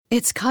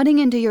It's cutting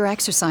into your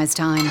exercise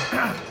time.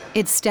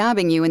 It's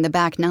stabbing you in the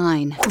back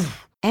nine.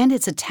 And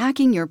it's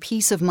attacking your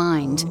peace of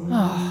mind.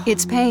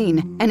 It's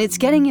pain, and it's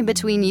getting in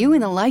between you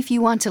and the life you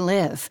want to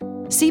live.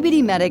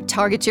 CBD Medic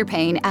targets your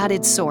pain at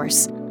its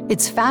source.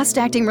 It's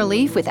fast-acting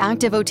relief with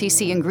active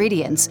OTC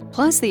ingredients,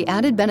 plus the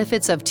added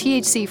benefits of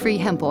THC-free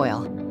hemp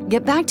oil.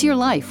 Get back to your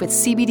life with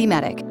CBD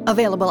Medic,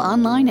 available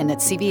online and at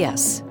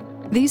CVS.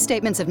 These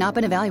statements have not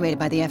been evaluated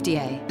by the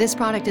FDA. This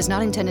product is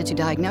not intended to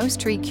diagnose,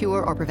 treat,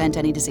 cure, or prevent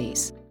any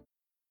disease.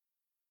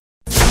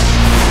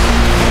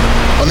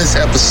 On this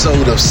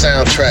episode of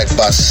Soundtrack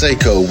by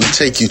Seiko, we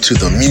take you to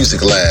the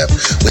Music Lab,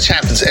 which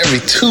happens every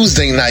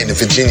Tuesday night in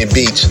Virginia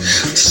Beach,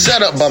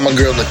 set up by my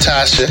girl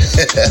Natasha.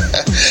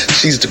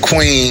 She's the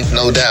queen,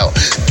 no doubt.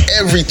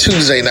 Every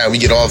Tuesday night, we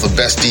get all the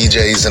best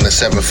DJs in the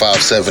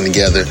 757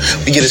 together.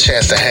 We get a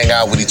chance to hang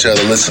out with each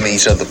other, listen to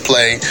each other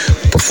play,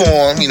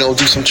 perform,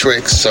 do some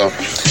tricks. So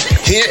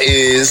here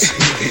is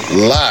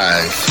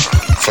live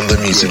from the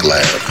Music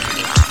Lab.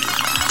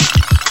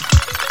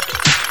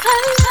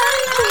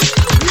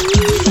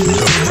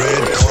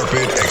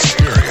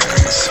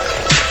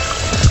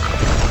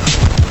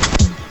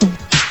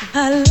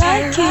 I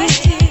like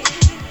it.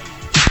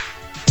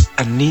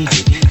 I need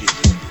it.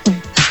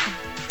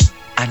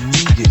 I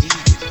need it.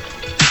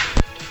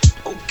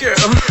 Oh,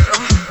 girl.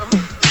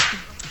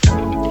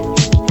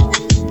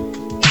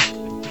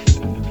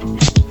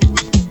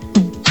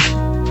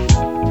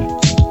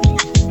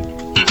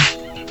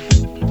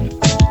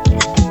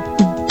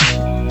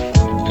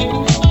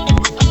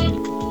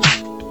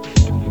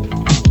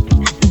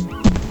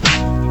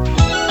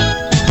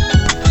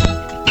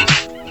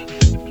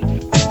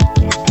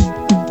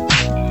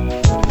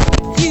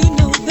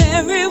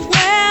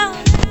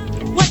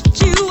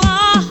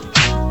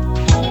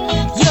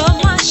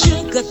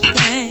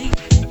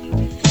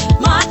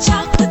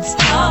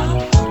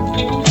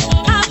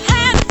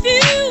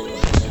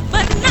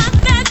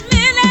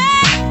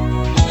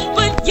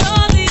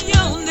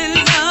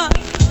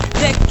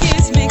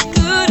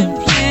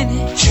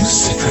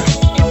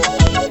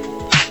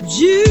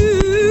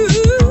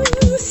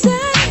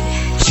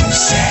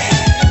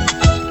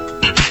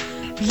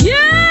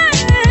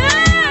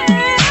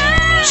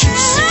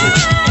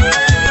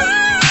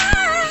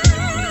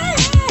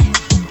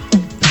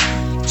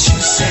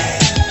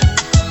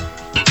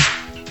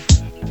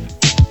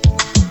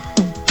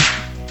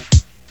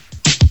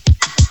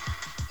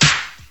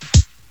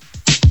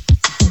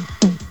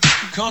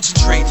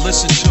 Concentrate,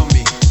 listen to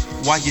me,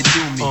 while you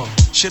do me.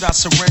 Should I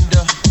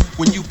surrender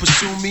when you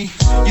pursue me?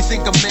 You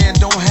think a man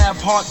don't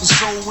have heart and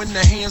soul in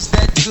the hands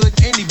that good?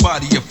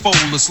 Anybody a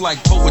fool is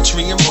like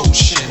poetry in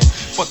motion,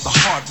 but the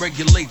heart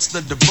regulates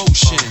the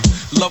devotion.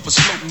 Love is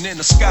floating in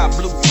a sky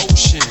blue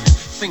ocean.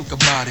 Think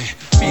about it,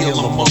 feel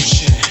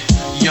emotion.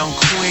 Young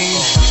queen,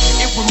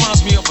 it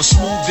reminds me of a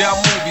smoothed out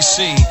movie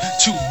scene.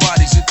 Two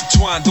bodies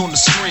intertwined on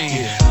the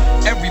screen.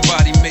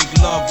 Everybody make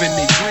love in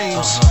their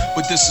dreams,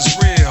 but this is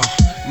real.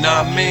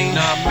 Nah, I mean,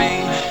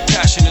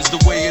 passion is the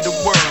way of the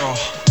world.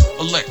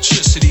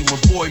 Electricity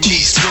when boy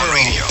meets girl.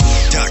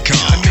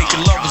 And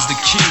making love is the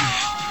key.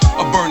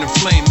 A burning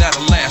flame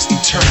that'll last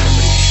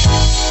eternally.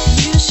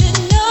 You should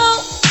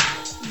know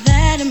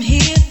that I'm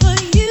here for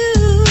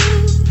you.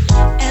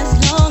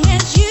 As long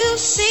as you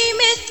see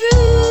me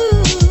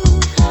through,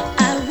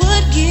 I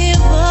would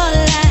give all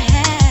I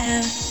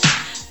have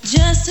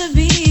just to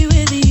be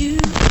with you.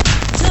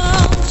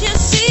 Don't you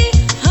see,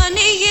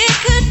 honey, it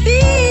could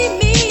be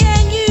me.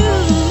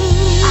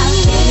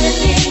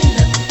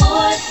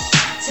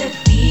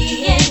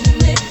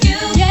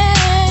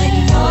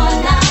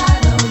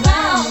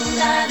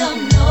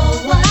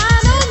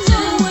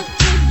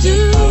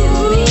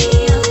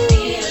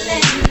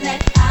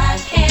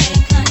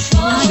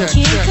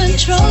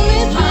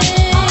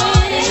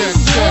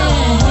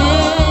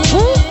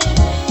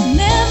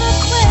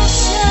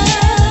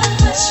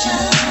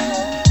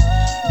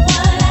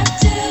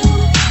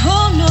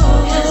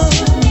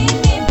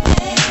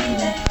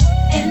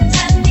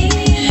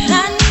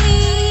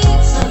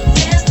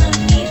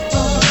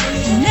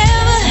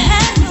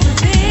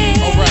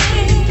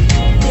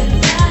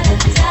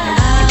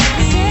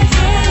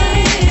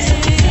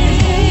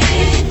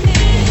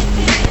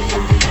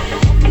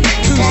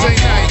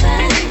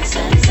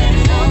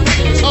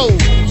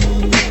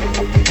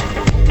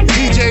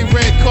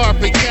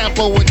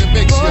 In the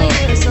mix, boy,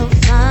 you're so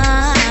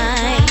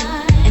fine,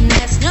 and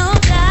that's no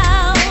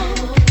doubt.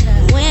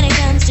 When it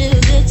comes to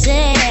good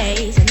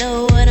taste, I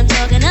know what I'm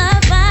talking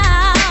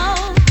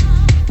about.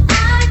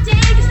 I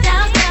dig your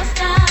style,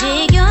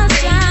 dig your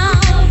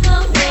sound, the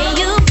way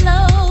you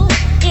flow.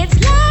 It's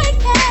like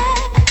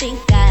that. I think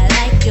I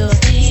like your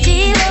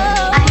stilo.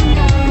 I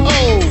know.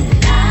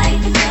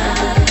 Like the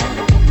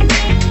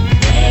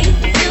way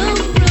you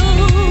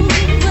move,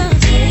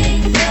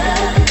 dig the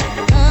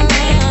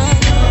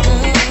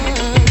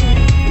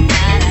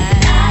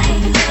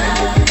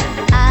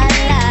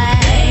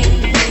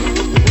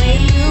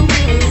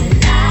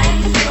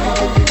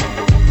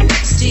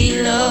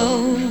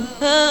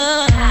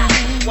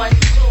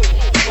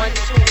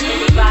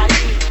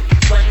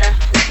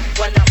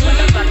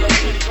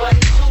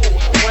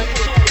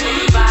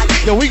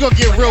Yo, we gonna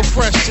get real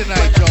fresh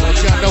tonight, y'all,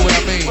 if y'all know what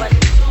I mean.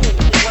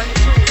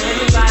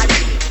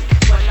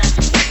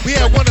 We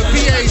had one of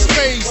BA's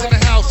faves in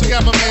the house. We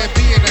got my man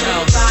B in the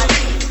house.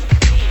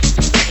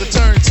 The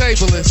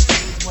turntablist.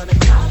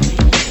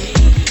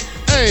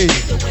 Hey.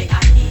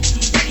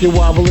 You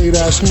wobbly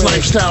ass nigga.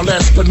 Lifestyle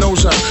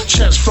Espinosa,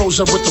 chest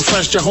frozen with the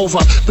fresh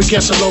Jehovah.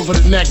 Baguettes all over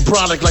the neck,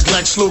 brolic like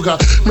Lex Luger.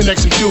 Me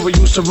next in Cuba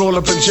used to roll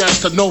up and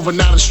just a Nova,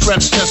 not a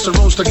stretch, just a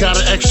roaster. Got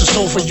an extra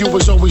soul for you,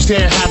 was always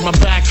there, had my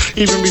back.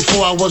 Even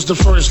before I was the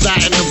first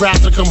Latin to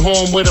rap to come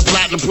home with a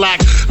platinum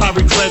plaque. I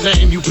regret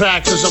letting you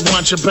back, cause I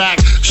want you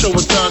back. Show a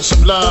thug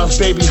some love,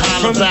 baby,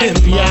 holla back,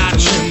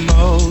 biatch.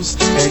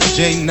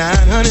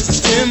 XJ900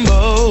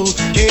 Timbo,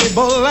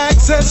 cable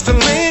access to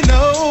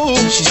Leno.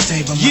 She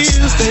stayed by my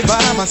side. Stay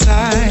by my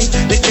side.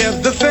 They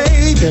kept the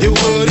faith, it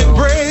wouldn't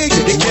break.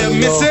 They kept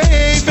me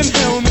safe and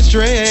held me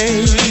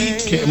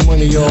straight. Getting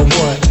money on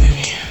what?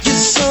 You're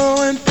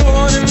so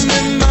important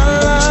in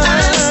my life.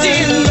 I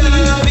still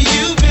love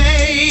you,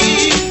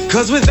 babe.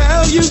 Cause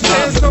without you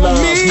there's no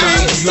me.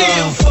 I'm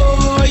still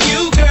for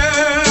you,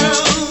 girl.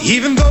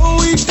 Even though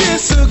we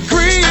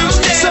disagree, I'll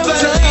never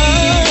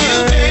leave you,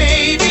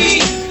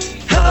 baby.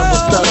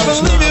 I'll never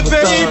leave you,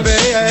 baby.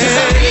 Cause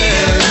I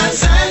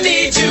realize I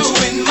need you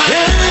in my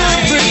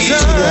life.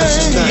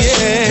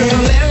 Yeah.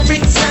 Girl, every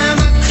time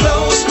I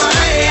close my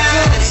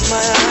eyes,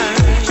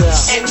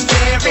 and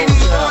every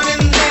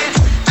morning that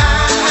I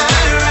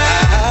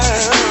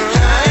rise,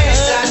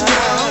 I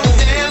don't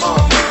ever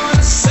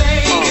wanna say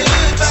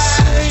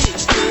goodbye.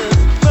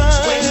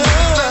 When you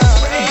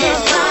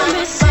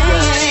Promise me,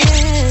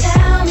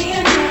 tell me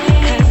your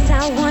name, 'cause I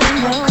wanna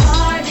know.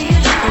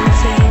 And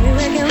tell me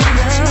where can we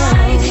go?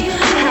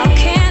 How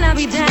can I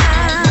be down?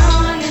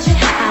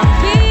 I'll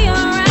be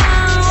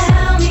around.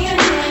 Tell me your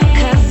name,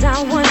 'cause I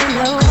wanna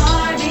know.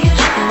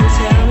 And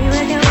tell me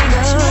where can we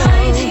go?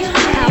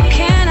 How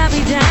can I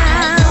be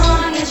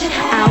down?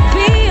 I'll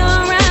be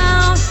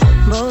around.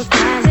 Both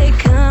times they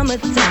come a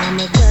dime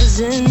a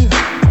dozen,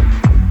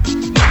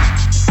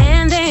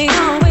 and they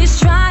always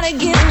try to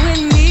get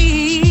with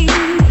me.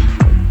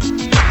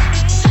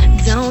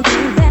 Don't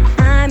think that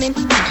I'm an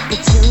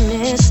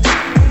opportunist.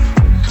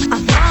 I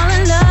fall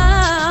in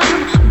love,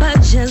 but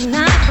just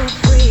not for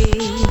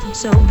free.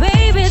 So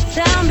baby,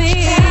 tell me,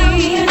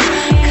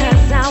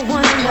 'cause I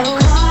wanna know.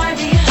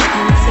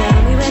 And tell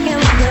me where can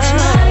we go?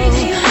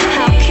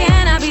 How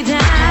can I be down?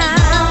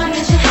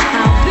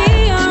 I'll be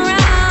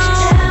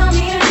around.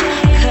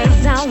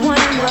 'Cause I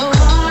wanna know.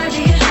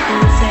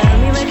 And tell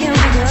me where can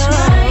we go?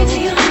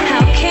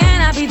 How can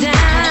I be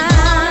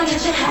down?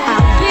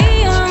 I'll be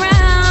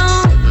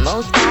around.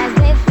 Most guys,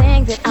 they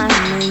think that I'm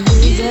a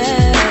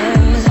loser.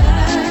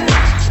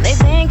 They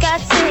think I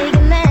take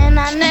and then I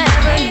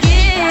never give.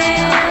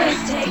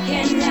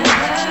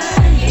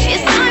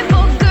 It's time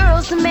for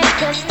girls to make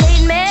a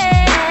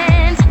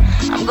statement.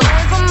 I'm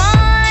going for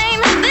mine.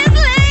 This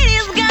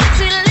lady's got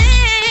to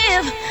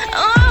live.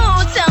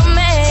 Oh, tell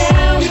me,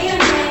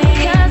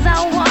 'cause I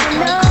wanna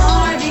know.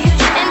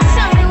 And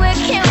tell me where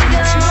can we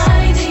go?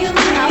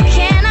 How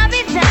can I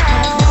be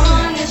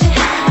down?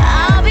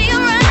 I'll be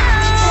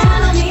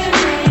around.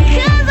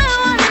 'Cause I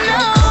wanna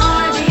know.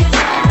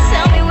 And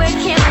tell me where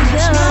can we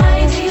go?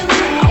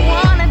 I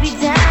wanna be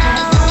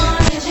down.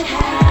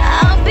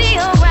 I'll be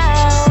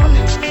around.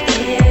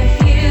 If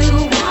you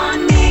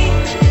want me,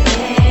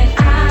 then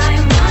I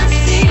must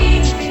see.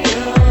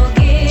 You'll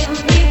give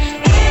me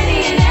any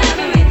and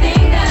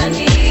everything that I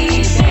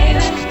need,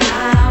 baby.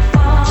 I'll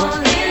fall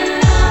in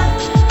love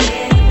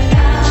if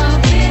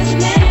love is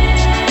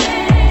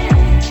meant.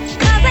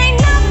 'Cause ain't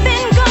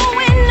nothing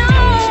going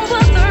on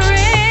but the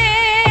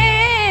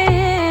rent.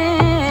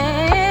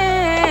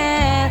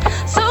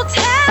 So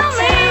tell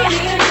me,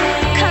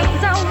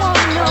 'cause I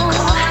wanna know.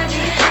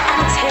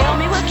 And tell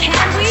me where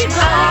can we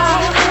go?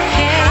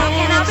 How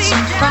can I be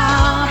Some down?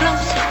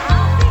 problems,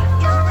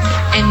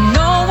 and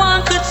no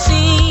one could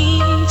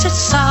seem to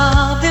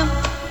solve them.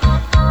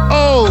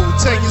 Oh,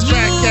 take his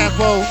back,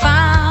 Capo.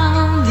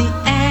 Found the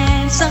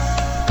answer.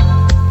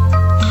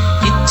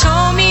 You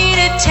told me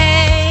to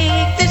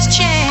take this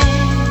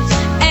chance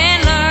and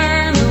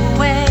learn the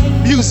way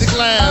Music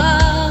Lab.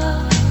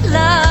 of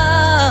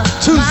love.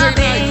 Tuesday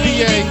My night,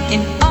 baby, VA.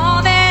 and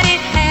all that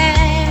it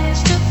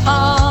has to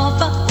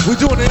offer. We're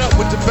doing it up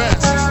with the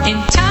best. In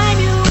time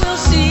you will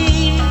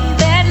see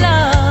that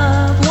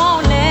love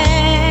won't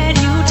let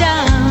you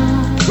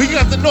down. We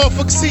got the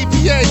Norfolk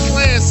CPA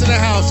clans in the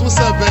house. What's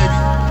up, baby?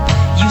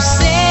 You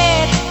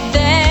said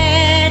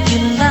that you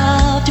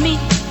loved me.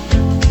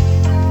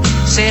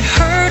 Said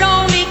hurt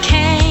only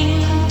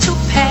came to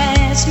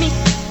pass me.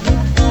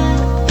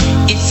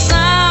 It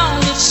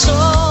sounded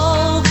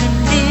so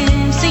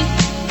convincing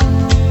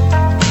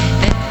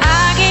that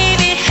I gave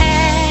it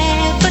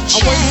half a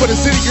chance. I'm waiting for the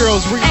City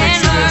Girls remix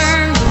And of this.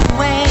 learn the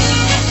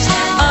ways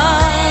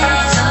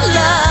of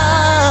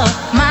love,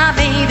 my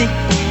baby.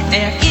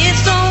 There is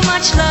so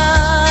much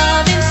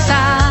love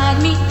inside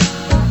me,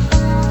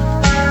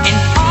 and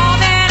all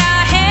that I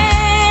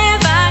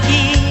have, I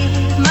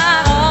give my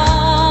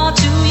all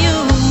to you.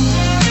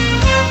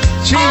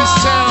 Cheese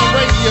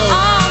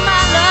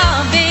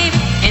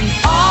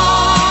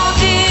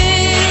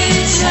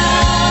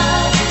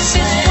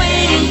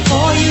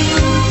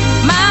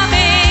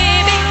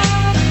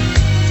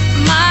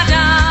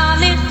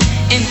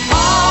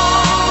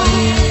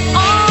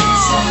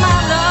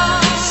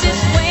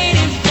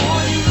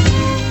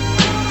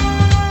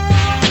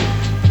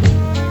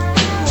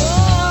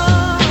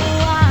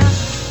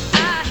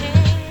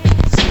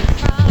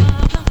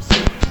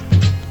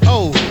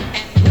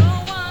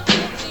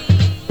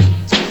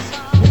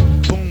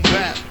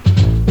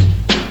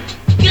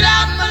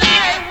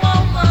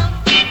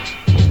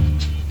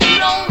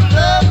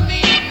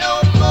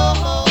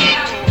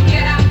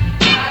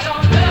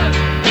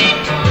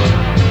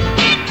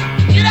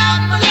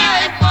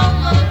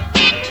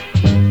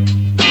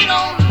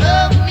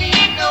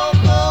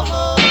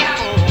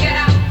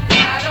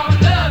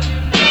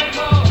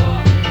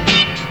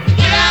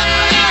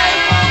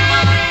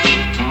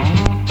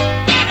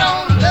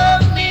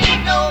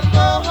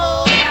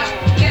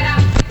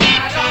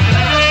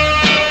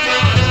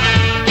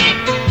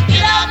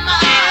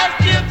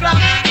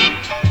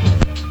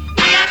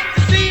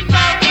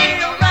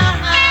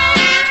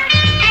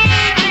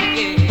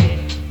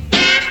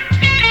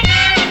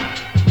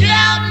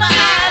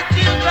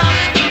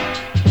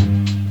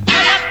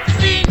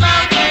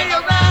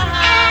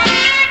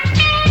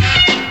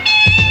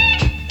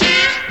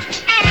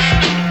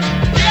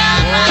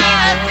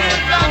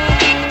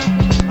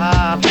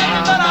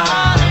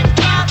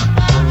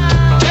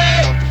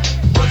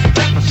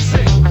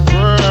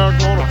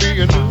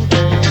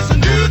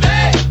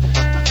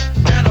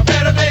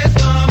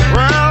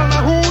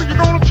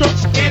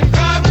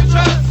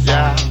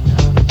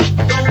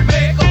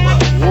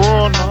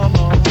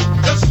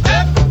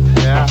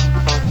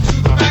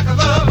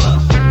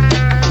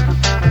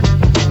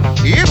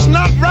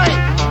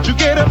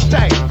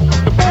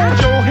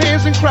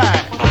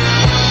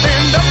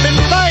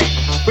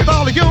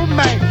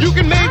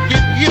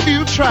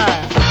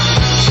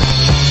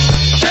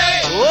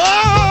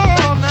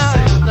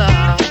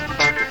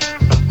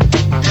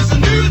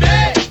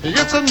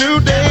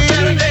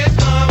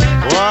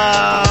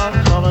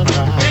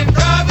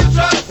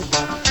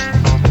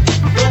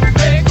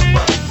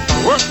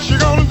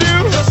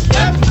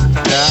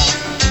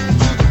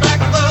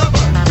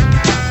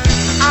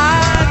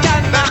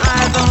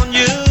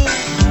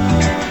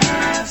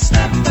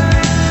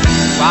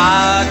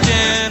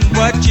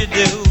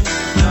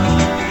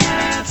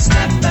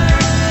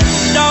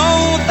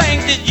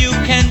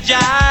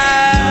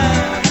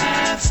jive.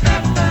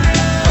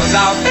 'Cause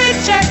I'll be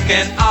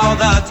checking all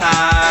the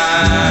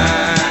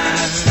time.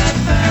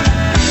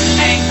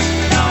 Ain't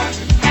no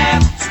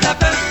half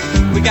stepping,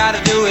 we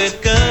gotta do it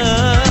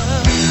good.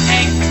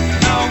 Ain't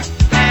no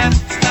half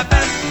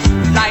stepping,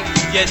 like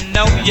you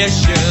know you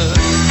should.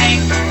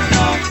 Ain't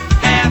no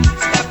half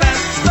stepping,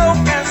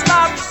 smoke and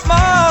start to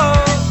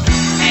smoke.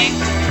 Ain't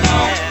no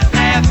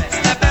half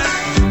stepping,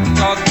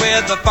 'cause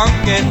we're the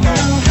funky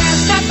folk. Half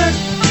stepping,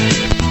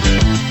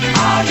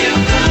 are you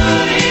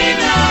good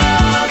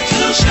enough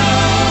to show?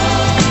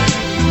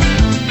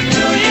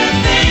 Do you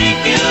think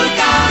you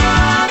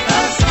got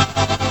the soul?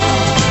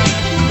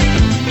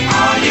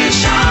 Are you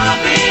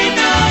sharp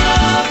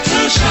enough to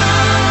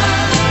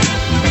shine?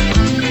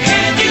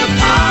 Can you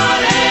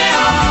party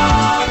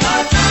all the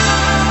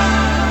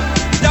time?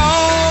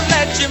 Don't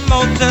let your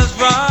motors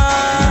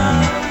run.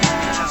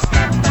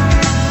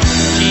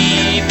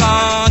 Keep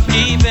on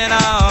keeping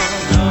on.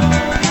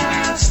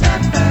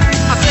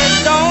 I said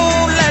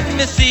don't let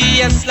me see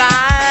you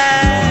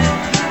slide.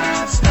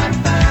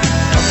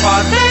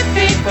 Party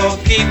people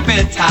keep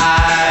it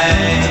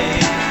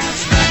tight.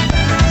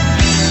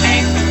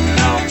 Ain't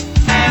no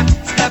half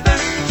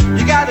stepping,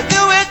 you gotta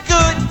do it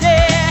good,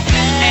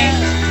 yeah. Ain't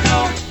no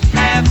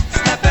half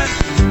stepping,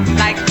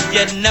 like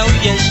you know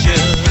you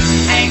should.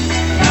 Ain't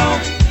no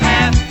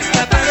half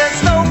stepping, the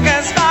smoke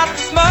and start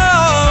to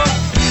smoke.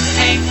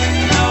 Ain't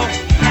no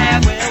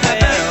half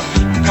stepping,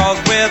 'cause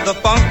we're the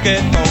funky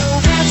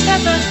folk. Half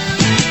stepping,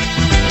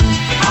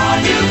 are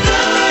you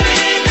good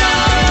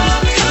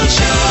enough to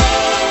show?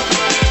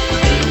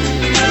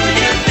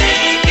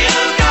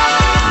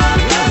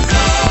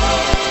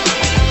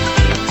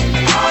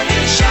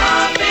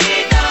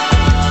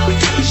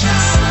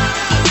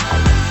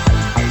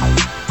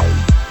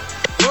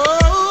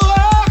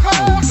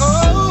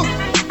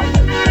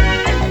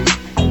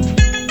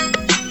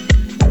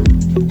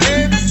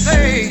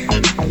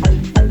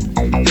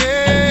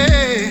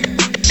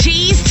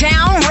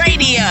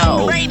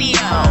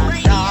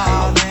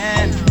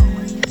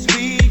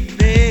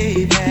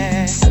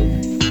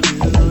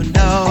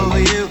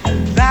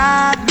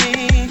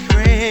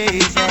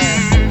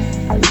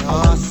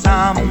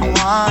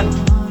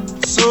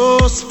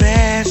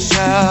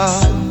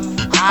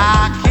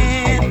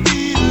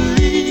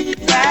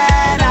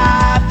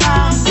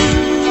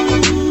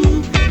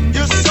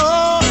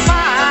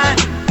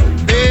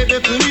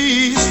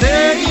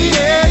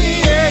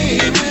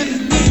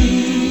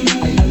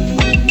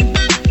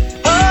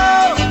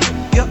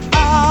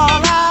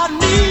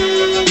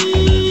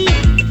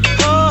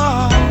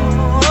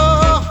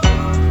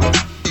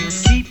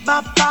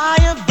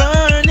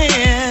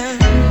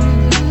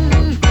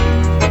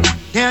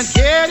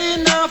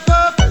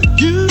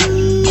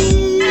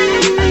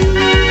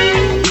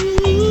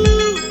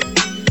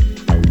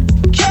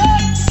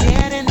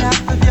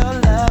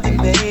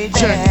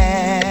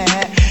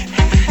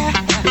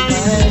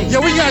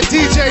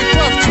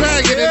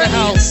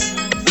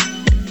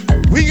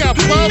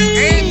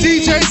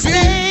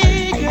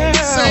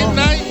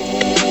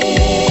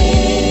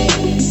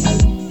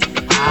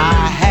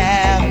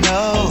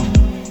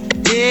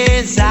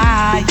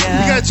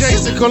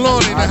 Jason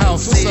Colon in the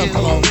house. What's up,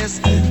 Colon?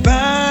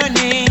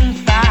 Burning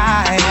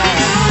fire.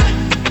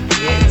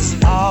 It's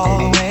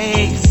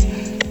always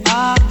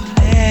a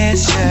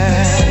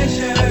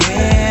pleasure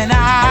when I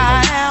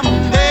am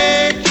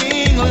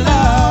making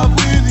love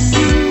with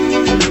you.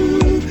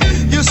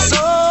 You're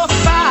so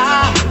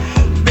fine,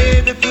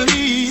 baby.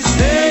 Please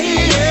stay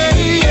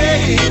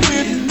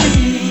with me.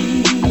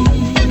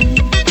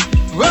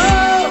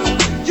 Whoa,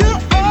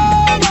 you're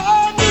all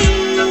I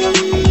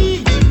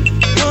need.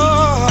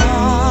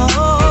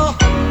 Oh,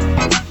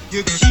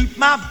 you keep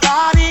my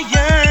body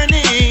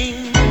yearning.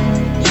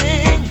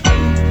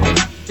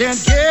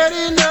 Can't get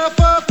enough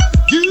of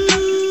you.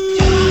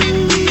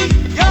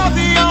 You're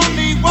the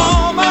only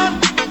woman,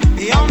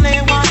 the only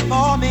one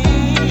for me.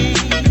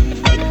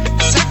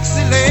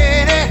 Sexy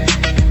lady,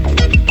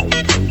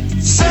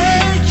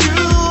 say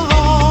you'll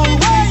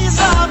always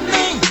love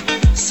me.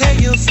 Say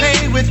you'll stay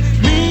with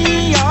me,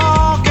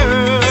 oh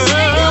girl.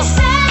 Say you'll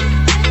stay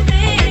with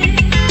me.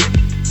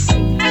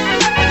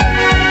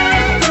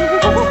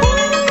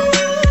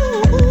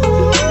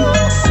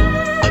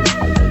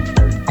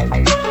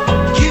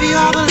 Give you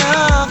all the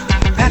love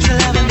that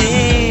you'll ever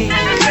need,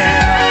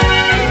 girl.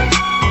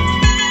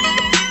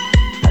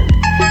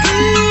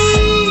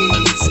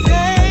 Please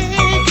stay,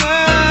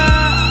 girl.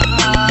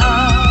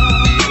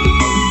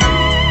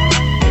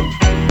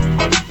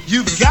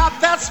 You've got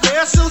that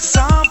special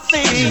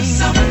something,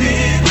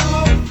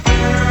 oh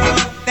girl,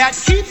 that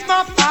keeps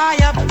my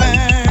fire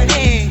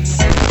burning.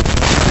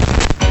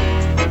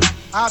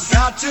 I've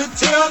got to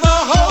tell the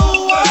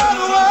whole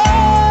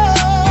world,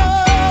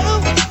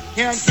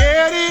 can't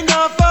get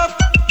enough of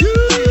you.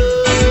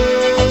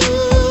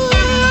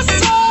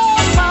 So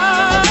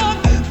fine,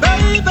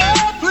 baby,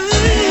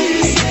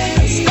 please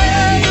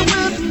stay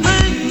with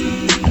me.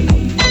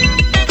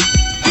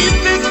 Keep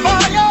this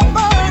fire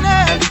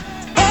burning,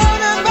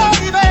 burning,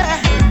 baby.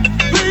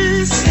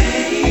 Please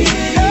stay.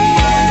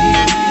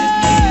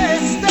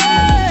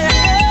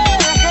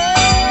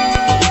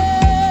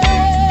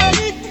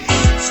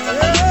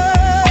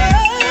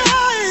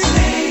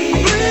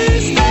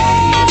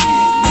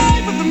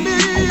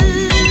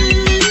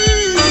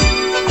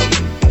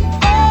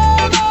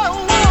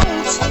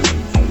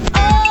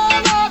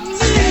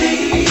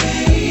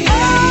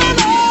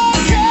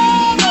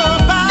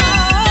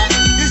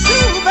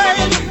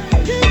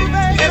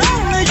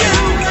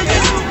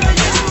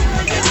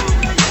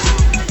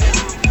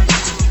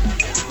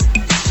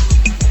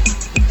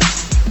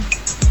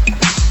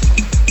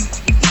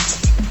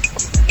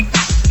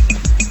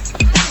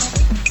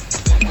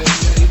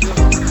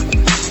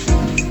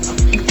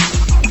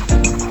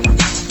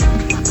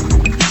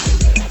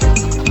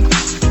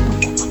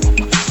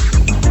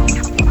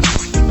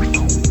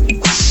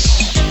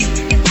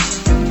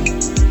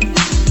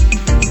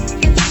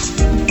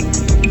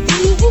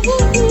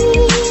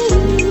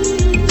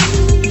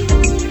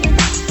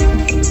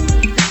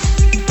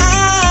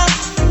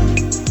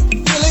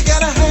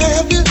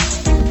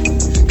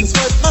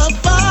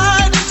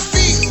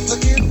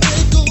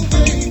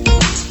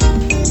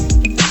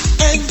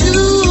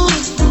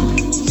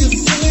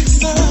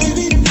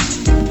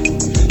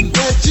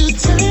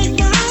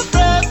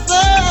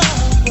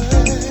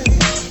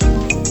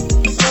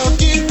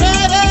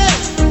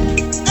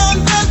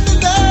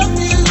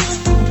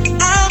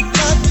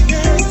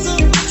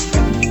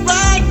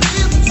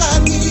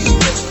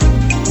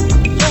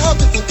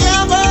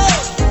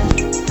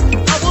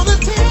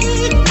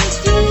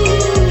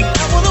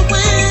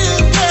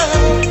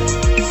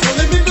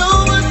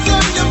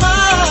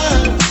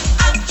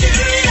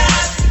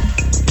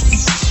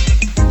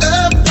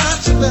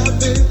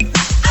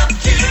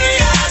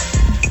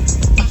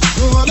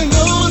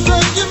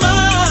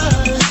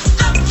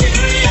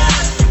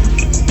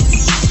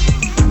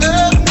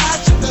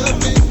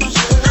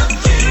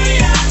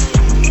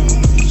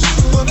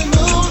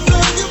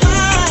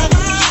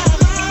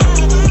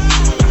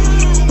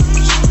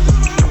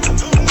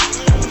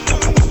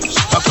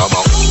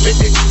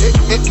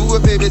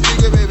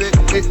 shake it, baby.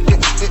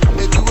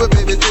 Do it,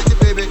 baby, shake it,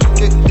 baby.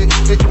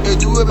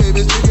 Do it,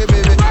 baby, shake it,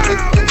 baby.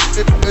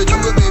 Do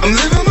it, baby. I'm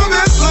living my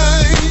best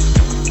life.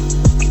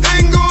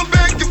 Ain't going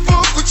back and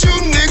forth with you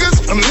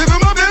niggas. I'm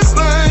living my best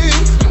life.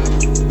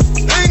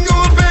 Ain't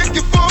going back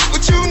and forth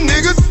with you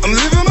niggas. I'm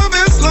living my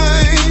best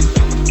life.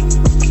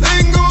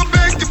 Ain't going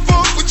back and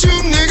forth with you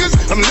niggas.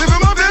 I'm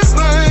living my best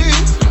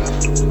life.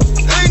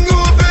 Ain't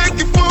going back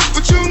and forth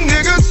with you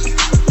niggas.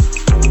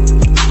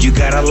 You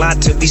got a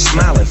lot to be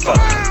smiling for.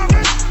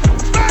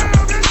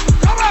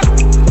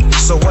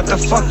 So what the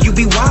fuck you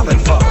be wildin'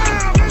 for?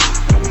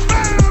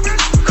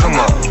 Come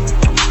on,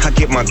 I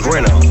get my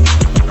grin on.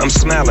 I'm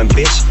smiling,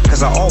 bitch,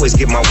 cause I always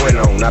get my win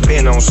on. I've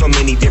been on so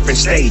many different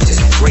stages.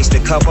 Graced the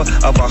cover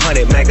of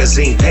 100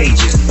 magazine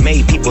pages.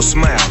 Made people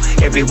smile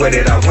everywhere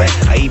that I went.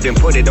 I even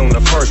put it on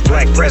the first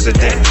black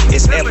president.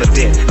 It's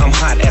evident I'm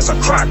hot as a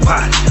crock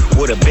pot,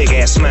 with a big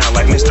ass smile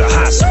like Mr.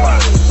 Hot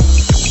Spot.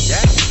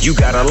 You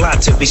got a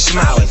lot to be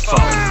smiling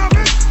for.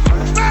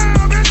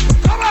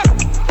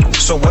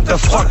 So what the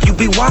fuck you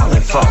be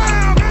wildin' for?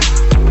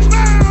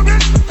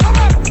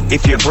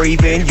 If you're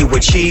breathing, you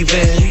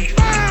achieving.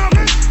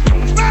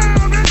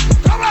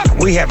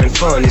 We having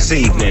fun this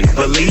evening,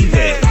 believe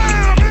it.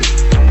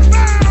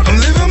 I'm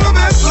living my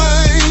best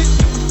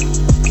life.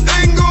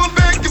 Ain't going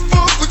back and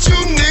forth with you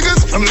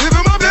niggas. I'm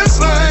living my best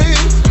life.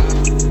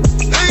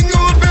 Ain't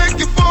going back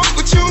and forth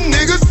with you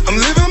niggas. I'm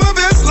living my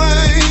best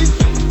life.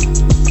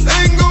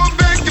 Ain't going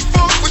back and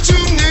forth with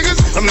you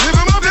niggas. I'm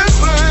living my best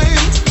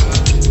life.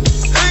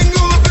 Ain't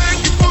going back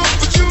and forth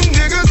with you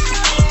niggas.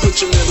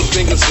 Put your middle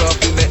fingers up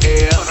in the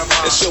air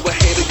and show a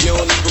hater you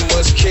don't even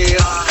much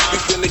care. We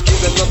finna get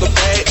another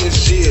bag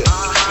this year.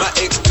 My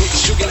ex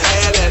bitch, you can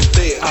have that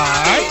there.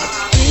 Alright.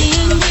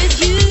 Being with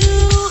you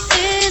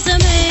is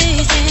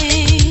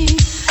amazing.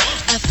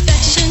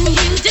 Affection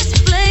you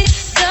display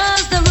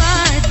does the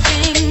right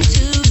thing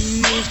to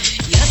me.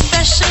 Your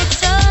special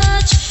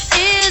touch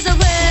is a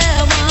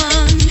rare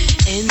one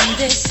in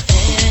this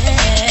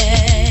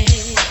day.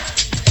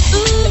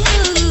 Ooh,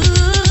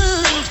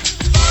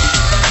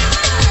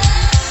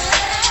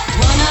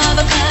 one of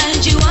a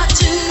kind you are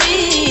to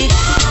me.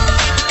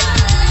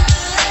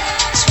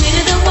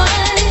 Sweeter than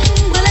wine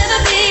will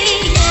ever be.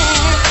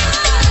 Yeah.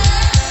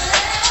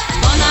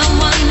 One on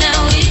one now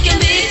we can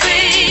be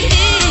free.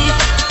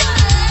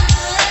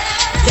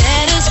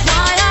 That is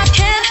why I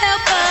can't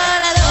help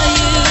but adore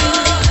you.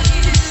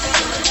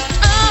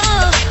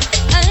 Oh,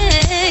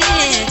 hey,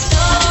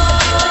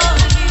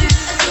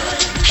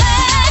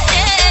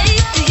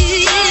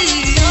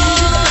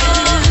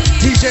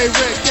 DJ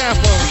Red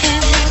Capo,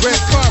 Red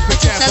Carpet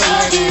Capo,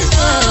 that is.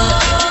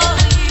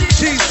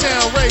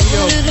 G-Sound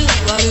Radio,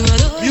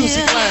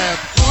 Music Lab,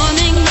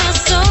 warming my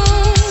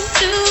soul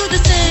to the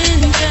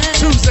center,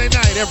 Tuesday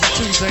night, every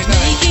Tuesday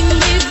night. making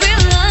me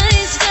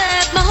realize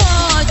that my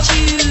heart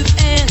you've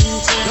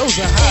entered. Those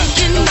are hot,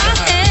 Taking those my are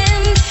hot.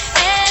 hand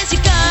as you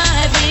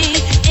guide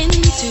me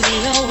into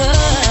your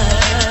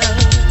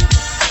world.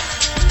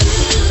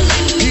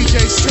 DJ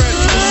Stretch,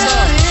 what's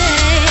up?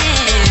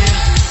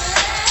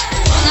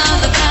 One of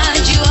the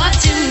kind you are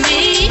to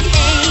me.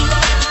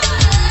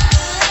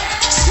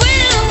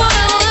 Sweeter than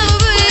wine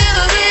will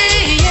ever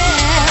be.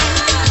 Yeah.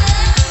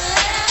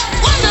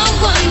 One on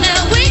one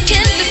now we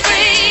can be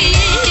free.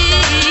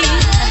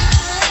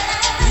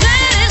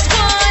 That is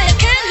why I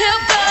can't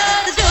help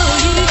but adore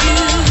you.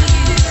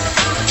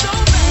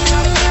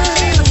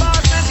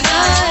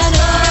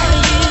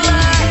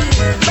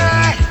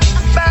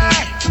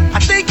 I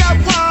think I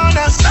want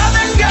a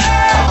southern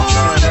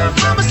girl.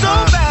 Mama so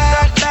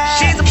bad.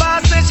 She's a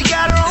boss and she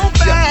got her own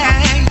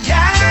bag.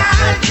 Yeah.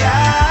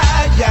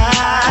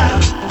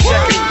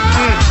 Check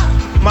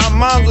it. My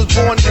mom was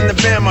born in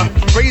Alabama,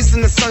 raised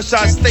in the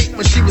Sunshine State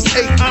when she was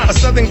 8. A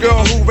southern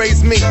girl who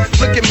raised me.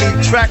 Look at me,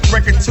 track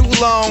record too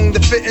long to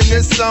fit in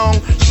this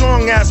song.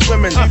 Strong ass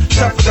women,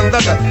 tougher than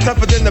leather,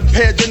 tougher than the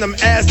pair denim,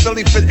 ass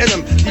belly fit in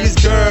them. These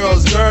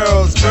girls.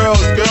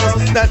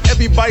 Not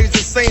everybody's the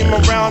same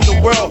around the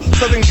world.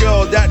 Southern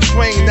girl, that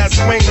twang, that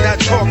swing, that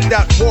talk,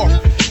 that walk.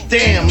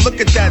 Damn, look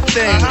at that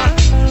thing.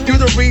 You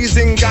the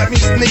reason got me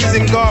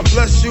sneezing. God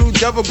bless you.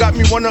 Devil got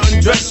me wanna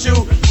undress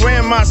you.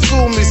 Grandma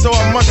schooled me, so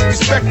I must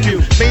respect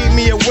you. Made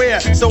me aware,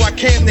 so I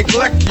can't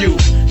neglect you.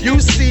 You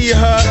see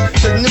her,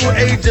 the new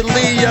age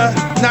Aaliyah.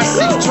 Now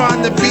she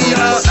trying to be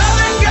a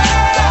Southern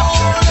girl.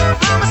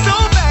 Mama so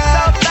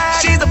bad.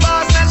 She's a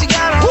boss and she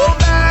got her own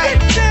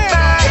bag.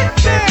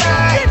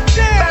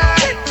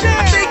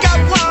 I think I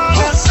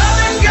want a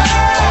southern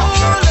girl.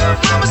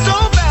 Mama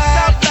so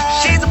bad.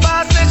 She's a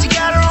boss and she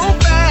got her own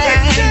bag.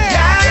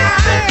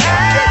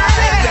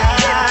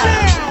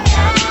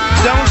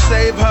 Don't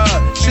save her,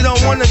 she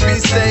don't wanna be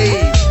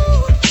saved.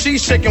 She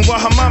chicken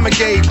what her mama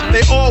gave.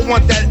 They all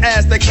want that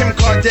ass, that Kim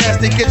Kardashian.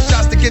 They get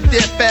shots to get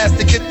there fast,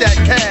 to get that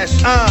cash.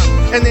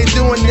 And they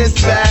doing this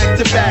back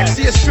to back.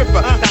 She a stripper,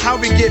 now how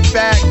we get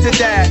back to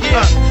that?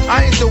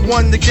 I ain't the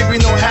one to give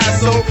you no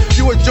hassle.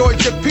 You a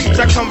Georgia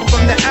peach, I come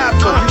from the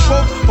apple. We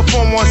both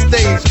perform on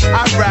stage.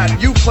 I rap,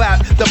 you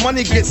clap, the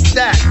money gets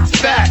stacked.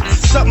 Fact,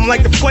 something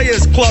like the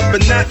Players Club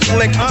and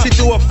Netflix. She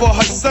do it for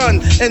her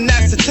son and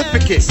that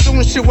certificate.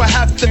 Soon she will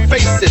have to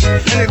face it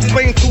and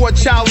explain to her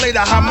child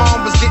later how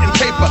mom was getting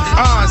paper.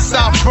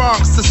 South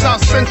Bronx to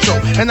South Central,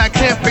 and I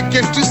can't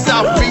forget you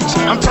South Beach.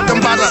 I'm talking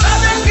about a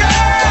Southern girl.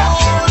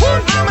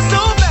 I'm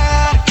so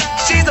bad.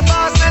 She's the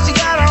boss and she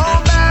got her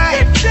own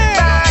bag.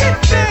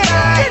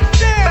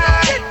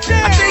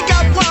 I think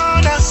I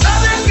want a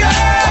Southern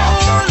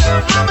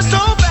girl. I'm so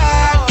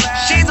bad.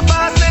 She's the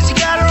boss and she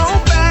got her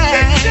own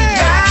bag.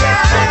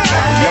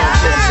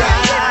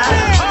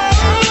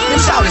 Them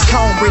shawty's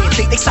cornbread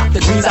thick, they stop the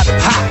greens out the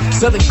pot.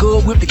 Southern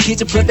good with the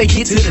kitchen, but they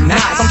get to the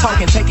knives. I'm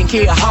talking taking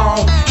care of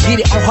home,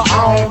 get it on her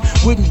own.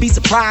 Wouldn't be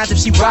surprised if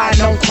she riding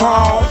on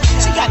chrome.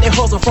 She got that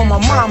hustle from her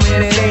mama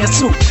and that ass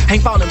too.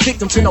 Ain't falling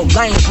victim to no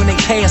lanes when they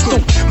pass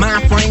through.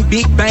 Mind frame,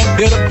 big bank,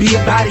 better be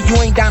about it. You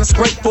ain't down to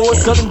scrape for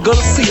it, Southern girl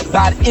to see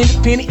about it.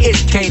 Independent,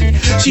 educated.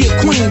 She a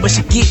queen, but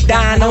she get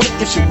down on it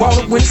if she want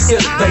it when it's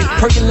elevated.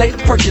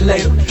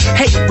 Percolator.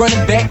 Hey,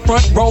 running back,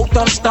 front row,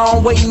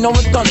 thunderstorm, waiting on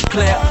the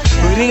thunderclap.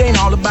 But it ain't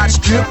all about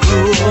strip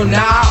club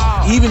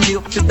now. Even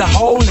if it's the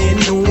hole in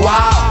the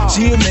wall,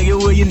 she'll make it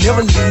where you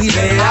never leave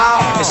at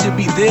all. And she'll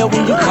be there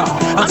when you call.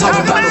 I'm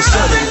talking about no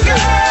Southern girl.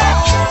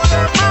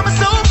 Mama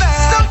so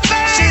bad.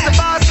 She's the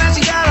boss and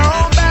she got her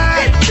own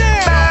bag. I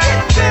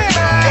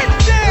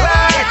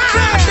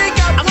think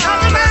I'm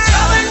talking about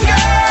Southern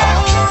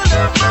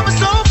girl. Mama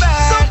so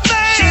bad.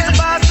 She's the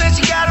boss and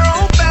she got her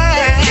own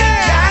bag.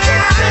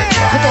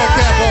 Come on,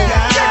 Capo.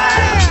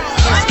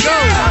 Let's go.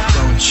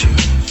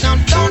 Now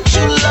don't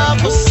you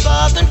love a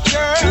Southern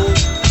girl?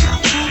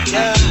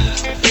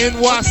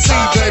 NYC,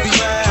 baby.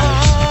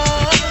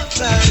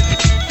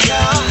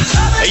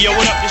 Hey, yo,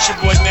 what up? This your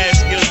boy Mad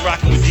Skills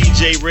rocking with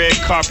DJ Red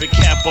Carpet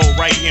Capo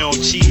right here on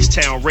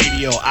Cheesetown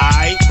Radio,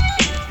 aight?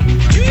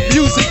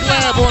 Music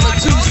Lab on a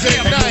Tuesday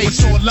night.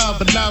 It's all love,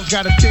 but love's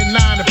got a thin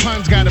line. The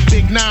pun's got a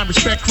big nine.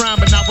 Respect crime,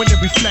 but not when it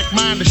reflect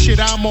mine. The shit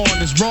I'm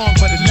on is wrong,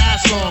 but it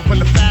lasts long. When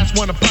the fast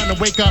one upon to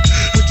wake up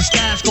with the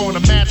stash going,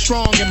 I'm mad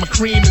strong and my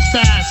cream is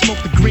fast.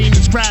 Smoke the green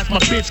is grass.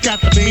 My bitch got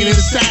the mean and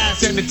the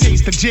sass and the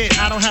taste legit.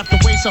 I don't have to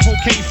waste a whole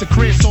case of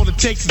Chris. All it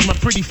takes is my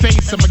pretty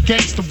face. I'm a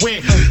gangster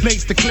wit.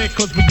 Lace the click,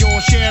 cause we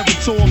all share.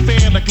 It's all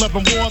fair, like love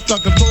and war.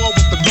 Thug and law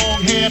with the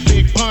long hair.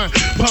 Big pun,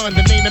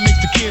 the name that makes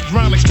the kids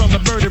run. Like spell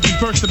the murder,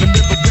 reverse to the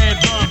river. Red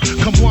rum,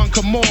 come one,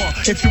 come more.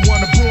 If you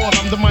wanna brawl,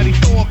 I'm the mighty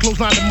Thor.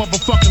 Clothesline the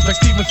motherfuckers like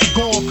Steven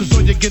Seagal. Cause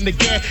all you're gonna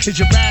get is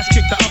your ass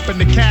kicked up in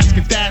the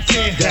casket. That's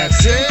it.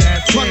 That's it.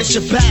 Punish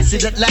a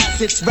bastard at last.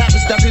 It's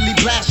rappers that really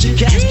blast you.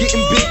 Gas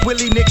getting big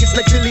willy niggas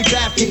like Billy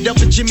Baffin. Up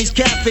at Jimmy's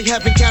Cafe,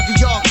 having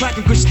caviar,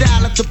 cracking crystal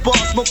at the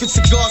bar, smoking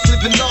cigars,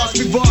 living lost.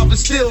 We rob and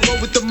still roll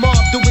with the mob,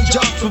 doing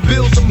jobs for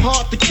bills. I'm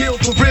hard to kill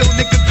for real,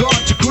 nigga.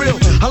 Guard your grill.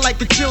 I like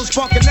the chills,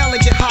 sparking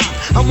elegant high.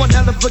 I'm one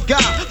hell of a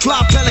guy.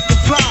 Fly pelican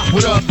fly.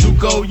 What up,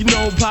 Tuco? You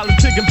know,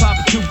 politicking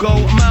Papa Tuco.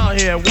 I'm out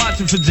here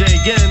watching for Jay,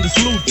 getting the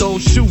salute though.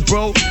 Shoot,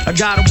 bro. I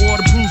got a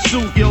waterproof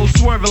suit, yo,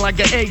 swerving like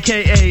an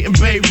AKA in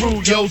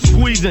Beirut, yo,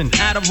 squeezing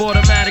out of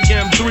automatic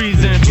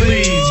M3s. And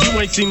please, you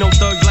ain't seen no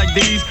thugs like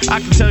these. I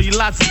can tell you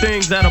lots of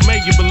things that'll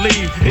make you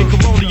believe. In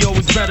Corona, yo,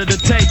 it's better to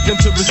take than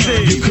to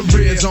receive. Your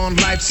career's on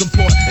life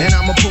support, and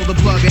I'ma pull the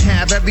plug and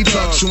have every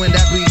thug chewing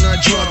that weed,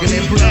 nut drug in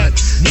their blood.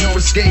 No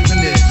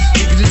escaping this.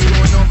 Niggas just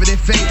going over their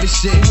favorite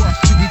shit.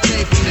 To be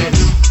taping this.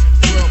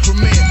 World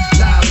premiere,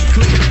 loud and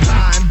clear,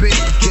 high and big.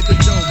 Get the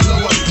dope,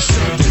 blow up the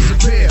show,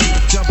 disappear.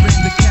 Jump in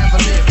the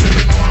Cavalier, put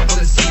it on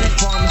with a sick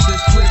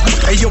pharmacist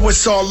twist. Hey yo,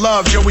 it's all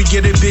love, yo, we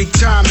get it big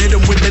time. Hit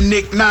them with the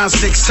Nick 9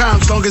 6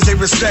 times, long as they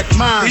respect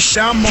mine. This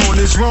shit I'm on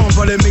is wrong,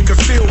 but it make her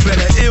feel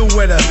better. Ill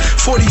with her,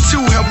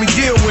 42 help me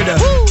deal with her.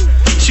 Woo!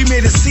 She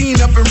made a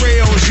scene up in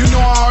rails. You know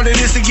how hard it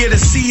is to get a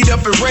seed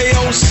up in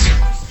rails.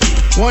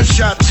 One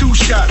shot, two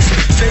shots,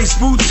 face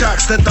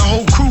Botox, let the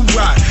whole crew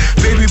rock.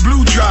 Baby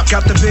blue drop,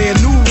 got the band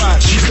new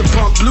watch. She's the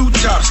punk blue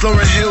tops,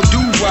 Lauryn Hill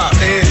doo-wop,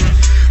 and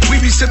we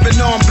be sipping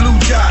on blue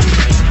dot.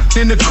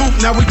 In the coupe,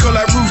 now we call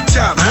that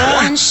rooftop.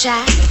 One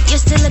shot,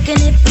 you're still looking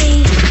at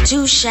me.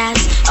 Two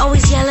shots,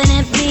 always yelling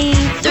at me.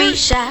 Three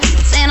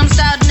shots, and I'm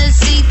starting to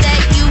see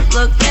that you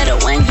look better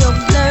when you're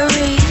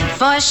blurry.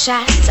 4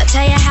 shots, I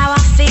tell you how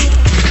I feel.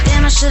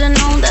 Then I should've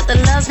known that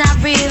the love's not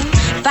real.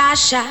 5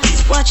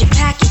 shots, watch you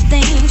pack your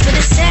things for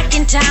the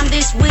second time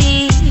this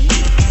week.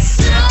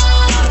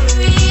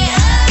 Story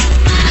of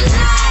my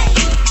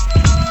life,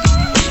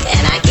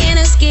 and I can't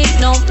escape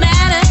no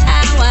matter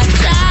how I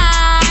try.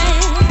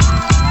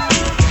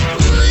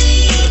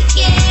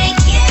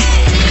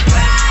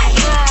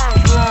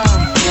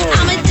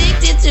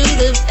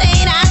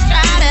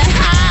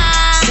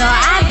 So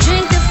I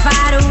drink the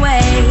fight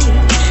away.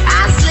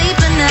 I sleep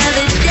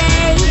another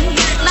day.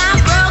 My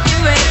broken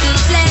record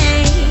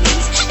plays.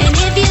 And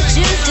if you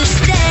choose to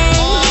stay,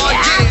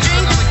 I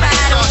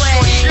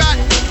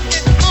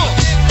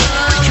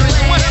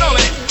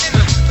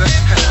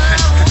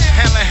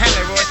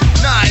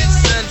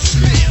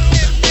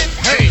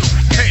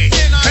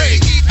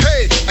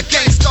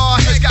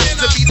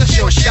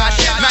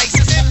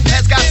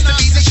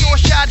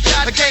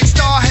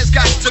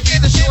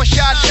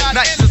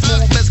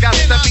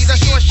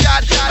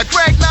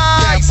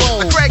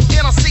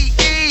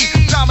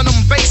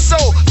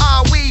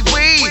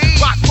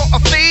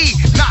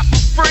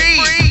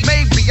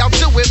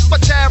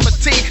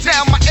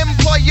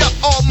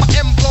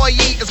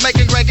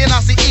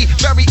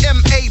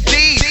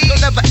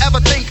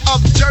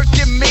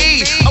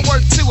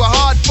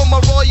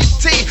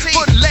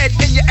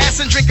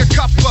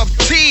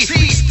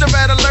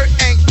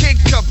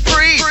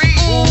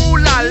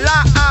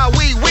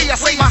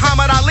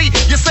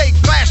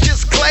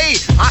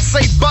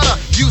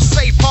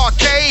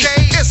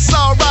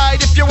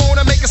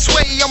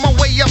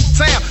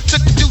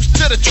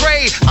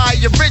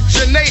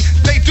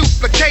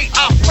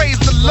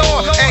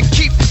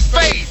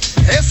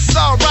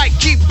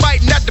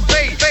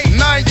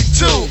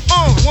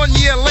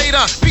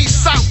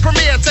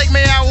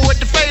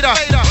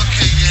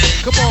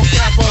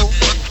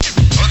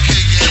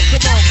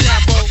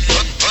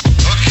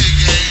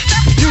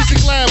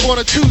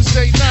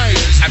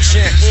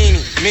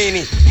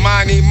Meanie,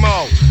 Miny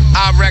Mo.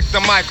 I wreck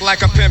the mic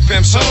like a pimp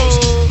shows.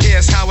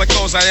 Here's how it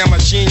goes, I am a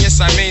genius,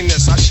 I mean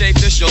this. I shape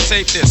this, you'll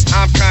tape this.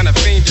 I'm kinda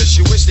fiendish.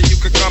 You wish that you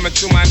could come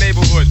into my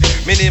neighborhood.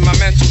 Meaning my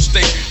mental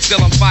state,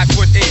 still I'm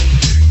 5'8".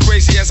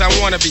 Crazy as I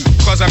wanna be,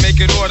 cause I make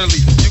it orderly.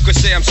 You could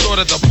say I'm sort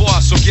of the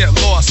boss, so get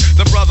lost.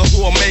 The brother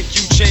who will make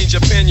you change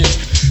opinions.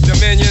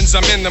 Dominions,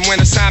 I'm in them when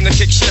it's time to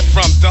kick shit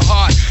from the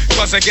heart.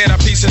 Cause I get a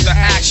piece of the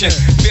action.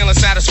 Feeling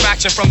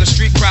satisfaction from the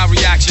street crowd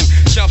reaction.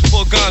 Jump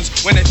full guns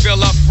when they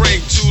feel afraid.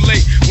 Too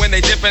late when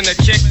they dip in the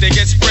kick, they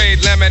get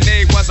sprayed.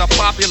 Lemonade was a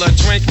popular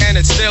drink and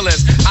it still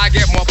is. I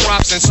get more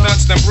props and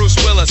stunts than Bruce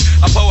Willis.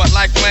 A poet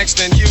like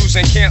Langston Hughes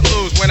and can't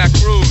lose when I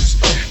cruise.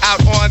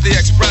 Out on the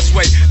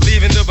expressway,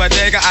 leaving the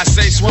bodega, I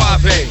say suave.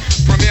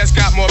 Premier's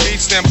got more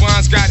beats than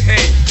Bond's got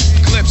hate.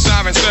 Clips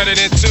are inserted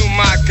into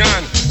my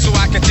gun, so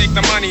I can take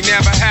the money,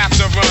 never have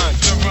to run.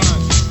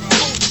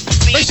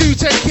 Make sure you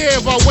take care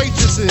of our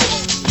waitresses.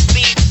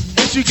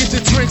 Make sure you get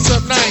your drinks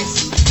up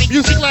nice.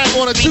 Music Lab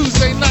on a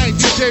Tuesday night.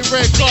 DJ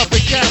Red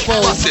Carpet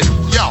Capo. Bust it,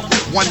 yo.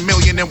 1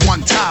 million and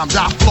one times.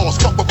 I floss,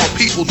 fuck with my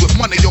peoples with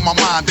money on my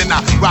mind. Then I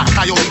rock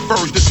Coyote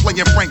furs,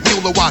 displaying Frank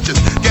Mueller watches.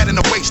 Get in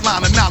the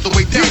waistline and now the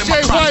way down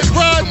DJ in my White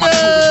Friday.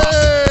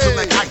 Feel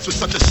like ice with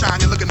such a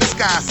shine. You look in the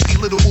sky, see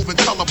little moving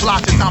color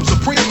blotches. I'm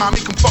supreme,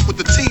 mommy. Come fuck with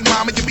the team,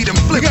 mommy. You be them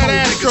flip mode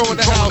niggas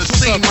controlling the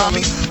scene,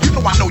 mommy. You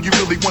know I know you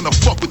really wanna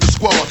fuck with the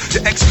squad.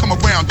 Your ex come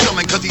around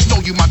yelling cause he know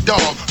you my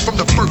dog. From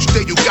the first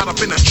day you got up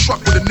in a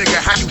truck with a nigga.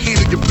 How you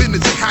handle your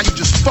business and how you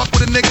just fuck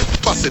with a nigga.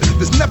 Bust it.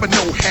 There's never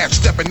no half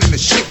stepping in the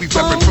shit we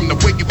reppin'. From the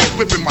way you be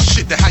whipping my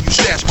shit to how you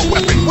stash my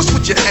weapon. What's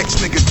with your ex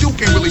nigga?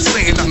 Duke ain't really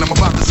saying nothing. I'm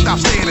about to stop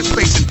staying in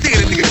space and dare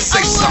the nigga to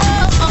say something.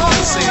 I'm not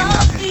saying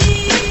nothing.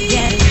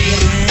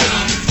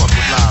 Fuck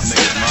with live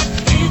niggas, man.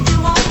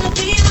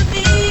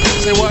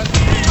 Say what?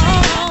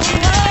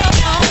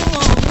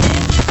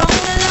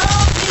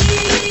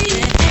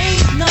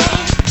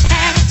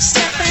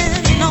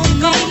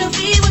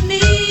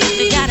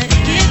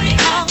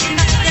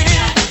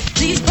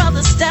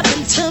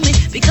 Stepping to me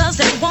because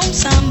they want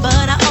some,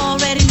 but I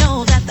already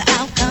know that the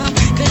outcome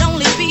could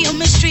only be a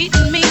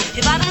mistreating me.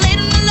 If I don't lay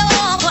in the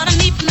law, what I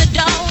need from the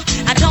door,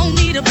 I don't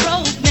need a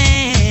broke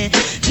man,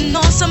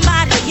 nor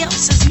somebody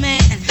else's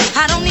man.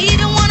 I don't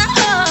even want a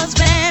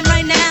husband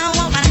right now.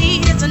 All I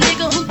need is a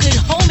nigga who could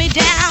hold me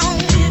down.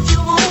 If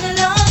you wanna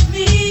love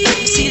me,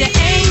 see there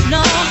ain't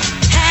no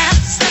half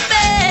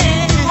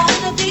stepping. If you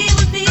wanna be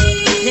with me,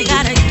 you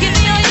gotta give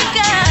me all you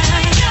got.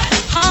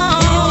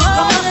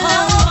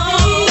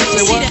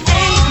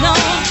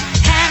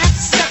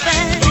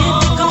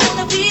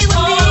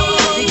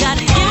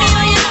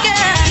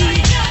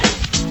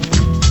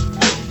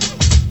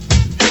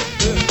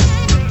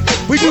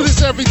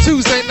 Every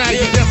Tuesday night,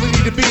 you definitely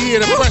need to be here.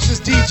 The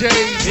freshest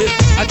DJs.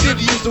 I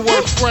did use the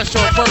word fresh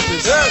on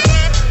purpose.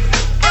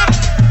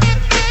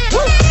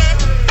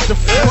 The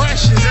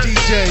freshest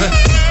DJs.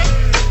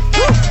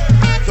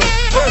 The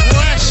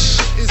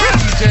freshest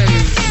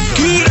DJs.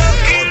 Get up,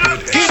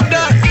 get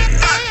that,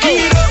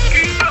 get up,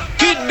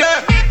 get that.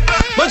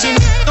 Bunch of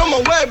on my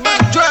way, about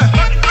to drive.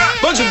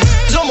 Bunch of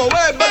on my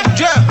way, about to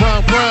drive.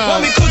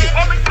 Want me cook it?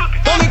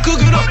 Want me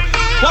cook it up?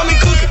 Want me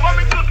cook it? Want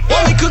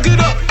me cook it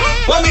up?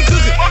 Want me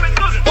cook it?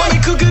 Want me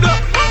cook it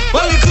up?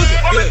 Want me cook it?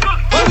 Yeah.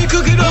 Want me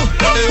cook it up?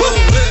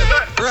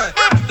 Right, right.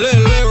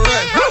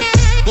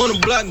 On the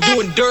block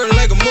doing dirt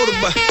like a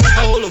motorbike.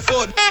 I hold a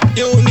fort,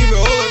 you don't even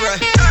hold it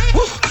right.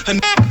 Woo. A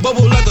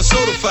bubble like a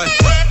soda fight.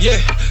 Yeah,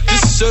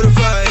 this is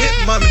certified hit,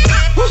 mommy.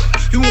 Woo.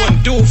 You wanna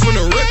do it from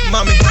the rip,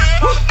 mommy?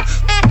 Woo.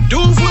 Do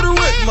it for the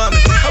rip, mommy.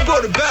 I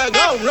brought it back,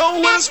 I don't know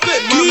where to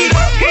spit, mommy.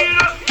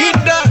 Get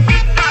that,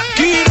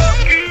 get up,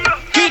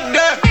 get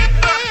that.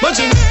 Bunch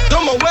of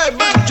on my way,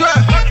 about to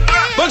drive.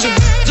 Bunch of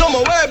on my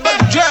way, about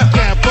to drive.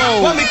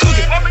 Want me cook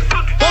it?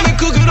 Want me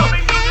cook it up?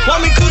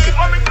 Want me cook it?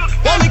 Want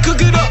me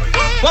cook it up?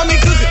 Want me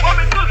cook it?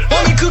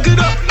 Want me cook it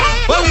up?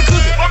 Want me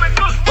cook it?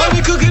 Want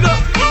me cook it up?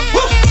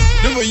 Woo!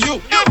 Them are you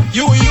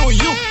and you and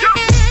you.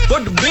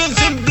 But the Benz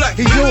in black.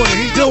 He's doing it.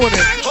 He's doing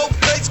it. Whole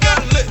place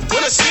got lit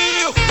when I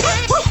see you.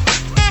 Woo!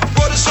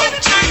 Brought us home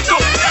cheese. Woo!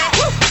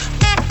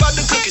 About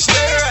to cook it,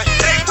 stay right.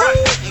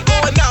 I'm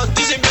going out,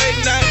 this ain't late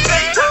night.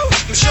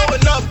 I'm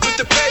showing up with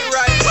the pay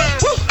right.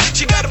 Woo!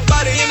 She got a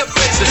body in the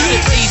face. The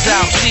 60s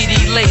out,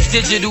 CD lace,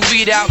 digital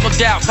readout, no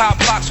doubt. Cop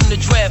blocks from the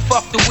dread,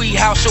 fuck the weed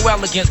house, show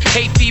elegance.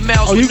 Hate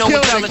females with no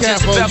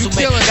intelligence,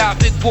 embezzlement. Got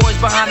big boys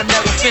behind a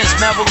metal fence,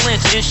 Merrill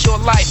Lynch, inshore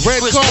life.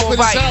 Chris or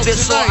right,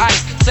 this or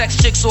ice, sex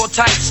chicks or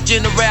types,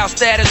 general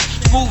status.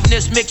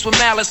 Smoothness mixed with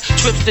malice,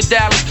 trips to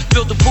Dallas,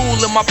 built a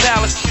pool in my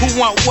palace. Who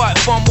want what?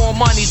 For more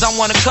monies, I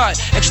wanna cut,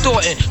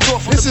 extorting.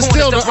 Talk from this the is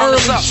still corners the that run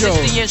us early up, show.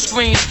 60-inch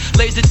screens,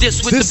 laser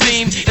disc with the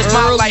beam. It's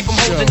my life, I'm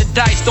holding the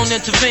dice, don't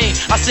intervene.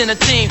 I send a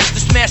team to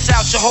smash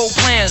out your whole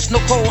plans. No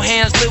cold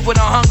hands, live with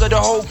a hunger, the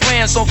whole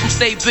plan. So from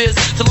state biz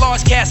to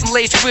large cast and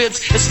lace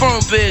cribs, it's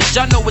firm biz.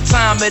 Y'all know what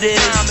time it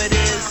is. I'm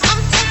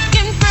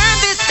talking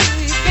private to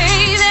you,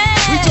 baby.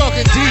 We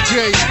talking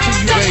DJs to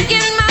you, baby.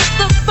 Talking about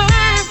the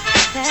firm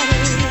that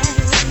is.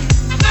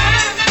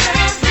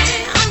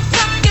 I'm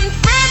talking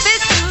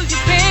private to you,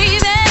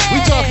 baby. We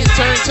talking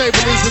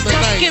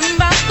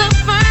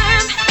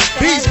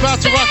about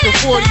to rock the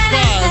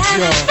 45s,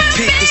 y'all.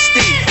 Peep the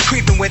Steve,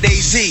 creeping with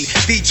AZ.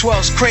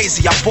 V12's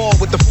crazy. I ball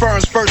with the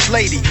firm's first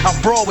lady. I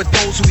brawl with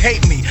those who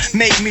hate me.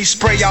 Make me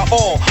spray out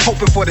all.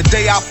 Hoping for the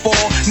day I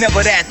fall.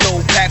 Never that though.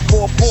 Pack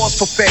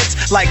 4-4s for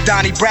feds. Like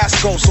Donnie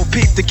Brasco. So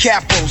peep the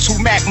capos. Who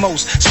Mac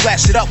most?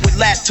 Splash it up with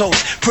lactose.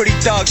 Pretty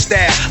thug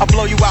style. I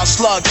blow you out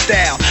slug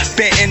style.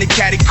 Bent in the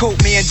caddy coupe.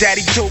 Me and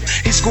Daddy Duke.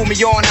 He schooled me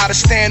on how to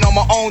stand on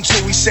my own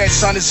too. He said,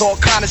 son, it's all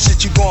kind of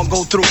shit you gon'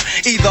 go through.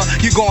 Either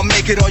you gon'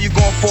 make it or you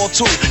gon' fall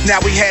too.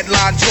 Now we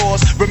headline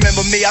tours.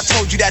 Remember me? I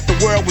told you that the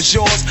world was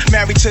yours.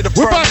 Married to the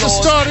We're firm about to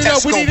laws. start it up.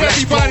 We need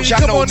everybody to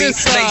come on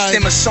this side. Laced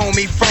them and sew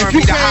me firm. If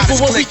you The came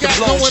for hottest what we click, the got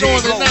blow going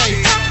on jig, tonight,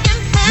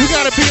 you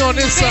gotta be on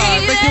this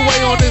side. Make your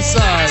way on this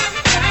side.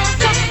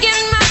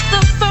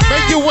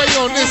 Make your way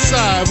on this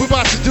side. We're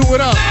about to do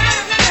it up.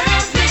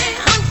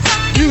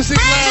 Music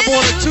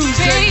Lab on a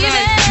Tuesday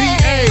night,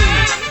 PA.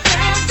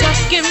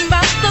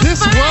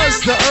 This was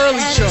the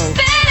early show.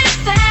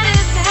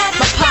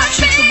 My pop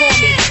used to warn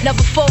me,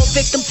 never fall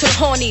victim to the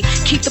horny.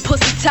 Keep the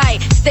pussy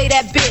tight, stay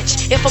that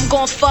bitch. If I'm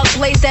gon' fuck,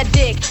 blaze that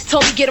dick.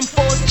 Told me get him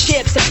 4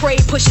 chips and pray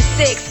push a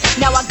 6.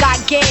 Now I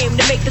got game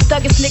to make the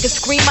thuggest niggas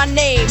scream my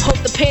name. Hope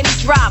the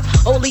panties drop,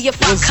 only if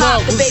I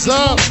cop the baby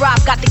blue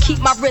drop. Got to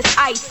keep my wrist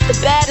ice, the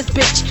baddest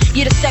bitch.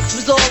 Yeah, the sex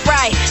was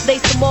alright,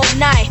 lace them all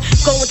night.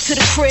 Going to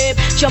the crib,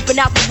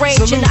 jumping out the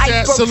range and the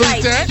ice broke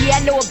tight.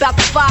 Yeah, I know about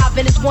the 5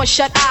 and it's one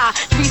shut eye.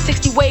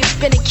 360 wave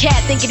spinning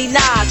cat thinking he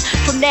nods.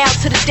 From now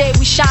to the day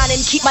we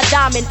shining, keep my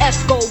diamond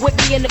Esco with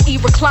me in the E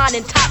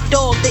reclining. Top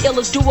dog, the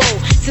illest duo.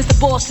 Since the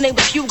boss name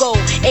was Hugo,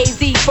 AZ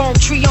firm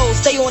trio,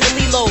 stay on the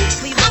Lilo.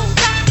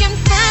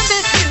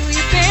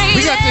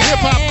 We got the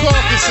hip hop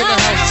caucus in the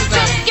house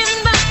tonight.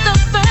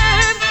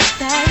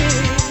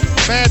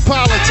 Mad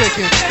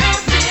politicking.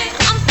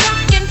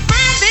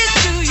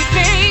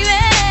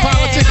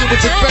 Politicking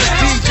with the best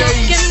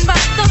DJs.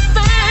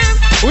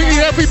 We need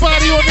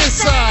everybody on this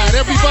side.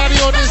 Everybody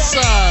on this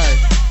side.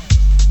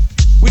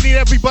 We need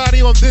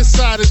everybody on this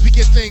side as we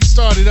get things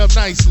started up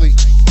nicely.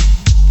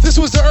 This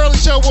was the early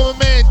show with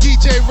my man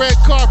DJ Red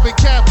Carpet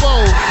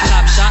Capo. The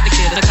cop shot the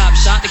kid, the cop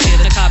shot the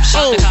kid, the cop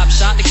shot the cop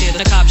shot the kid,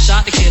 the cop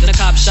shot the kid, the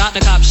cop shot the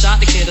cop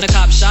shot the kid, the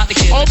cop shot the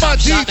kid. All my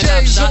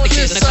DJs on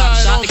this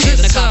side, on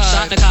this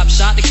side.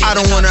 I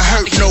don't wanna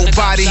hurt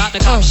nobody.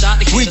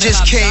 We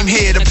just came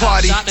here to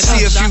party,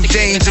 see a few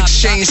dames,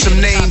 exchange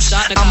some names.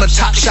 I'm a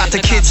top shot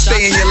the kid,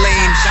 stay in your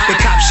lane. The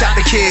cop shot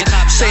the kid,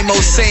 same old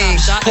same.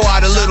 Pour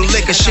out a little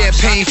liquor,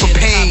 champagne for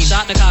pain.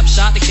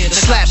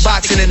 Slap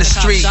boxing in the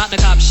street.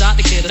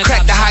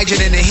 Crack the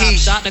hydrant in the heat.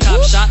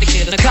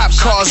 Cop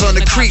cars on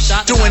the creek,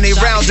 doing they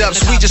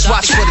roundups. We just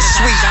watch for the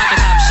sweet.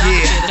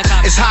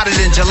 Yeah, it's hotter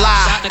than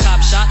July.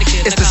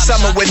 It's the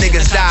summer when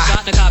niggas die.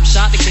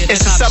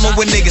 It's the summer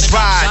when niggas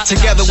ride.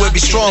 Together we'll be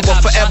strong,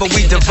 but forever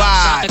we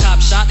divide.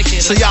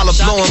 So y'all are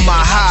blowing my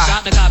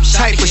high.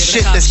 Type of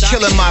shit that's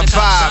killing my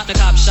vibe.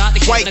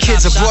 White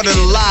kids are brought it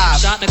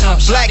alive.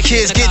 Black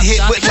kids get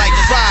hit with like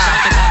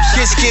 5.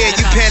 Get scared,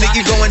 you panic,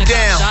 you going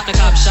down.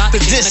 The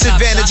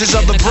disadvantages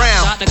of the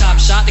brown.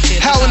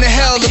 How in the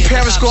hell the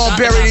parents gonna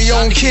bury their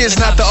own kids,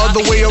 not the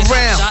other way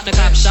around?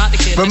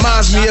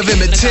 Reminds me of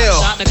Emmett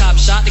Till.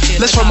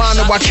 Let's remind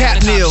them why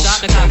Cap kneels.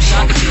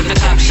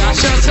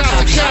 Shouts out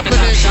to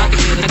Kaepernick.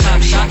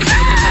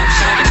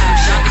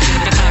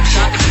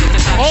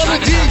 All the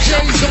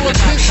DJs on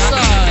this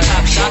side.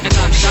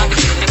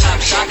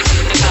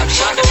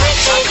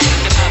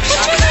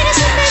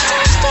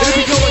 It'll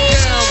be going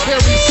down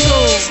very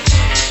soon.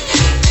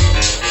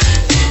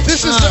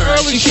 This is the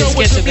early show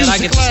with the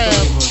Music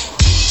Lab.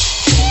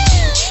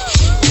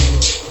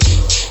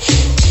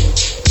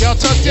 Y'all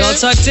tucked in? Y'all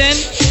tucked in?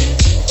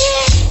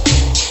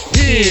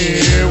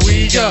 Here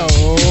we go.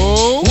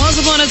 Once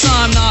upon a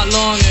time, not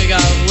long ago,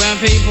 when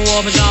people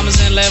wore pajamas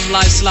and lived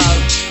life slow,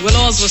 where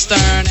laws were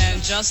stern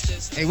and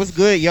justice. Hey, what's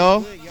good,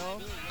 y'all?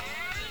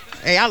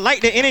 Hey, I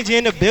like the energy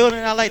in the building.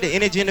 I like the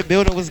energy in the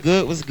building. What's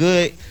good? What's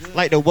good?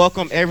 Like to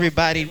welcome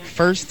everybody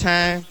first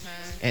time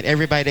and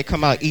everybody that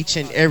come out each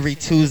and every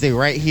Tuesday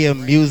right here,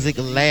 Music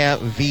Lab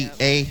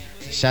VA.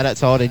 Shout out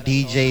to all the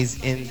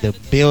DJs in the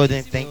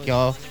building. Thank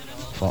y'all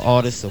for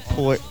all the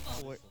support.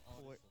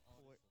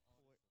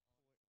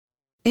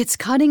 It's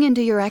cutting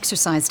into your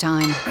exercise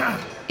time.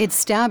 It's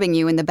stabbing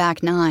you in the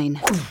back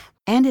 9.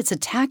 And it's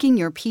attacking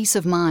your peace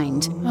of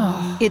mind.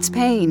 It's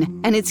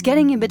pain, and it's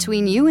getting in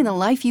between you and the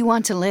life you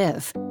want to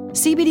live.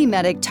 CBD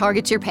Medic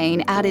targets your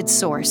pain at its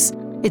source.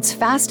 It's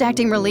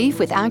fast-acting relief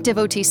with active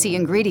OTC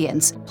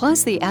ingredients,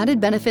 plus the added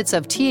benefits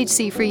of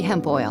THC-free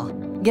hemp oil.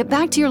 Get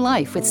back to your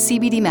life with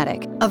CBD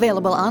Medic,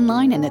 available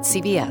online and at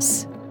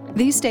CVS.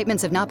 These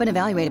statements have not been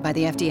evaluated by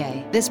the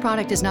FDA. This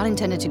product is not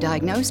intended to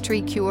diagnose,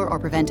 treat, cure, or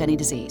prevent any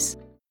disease.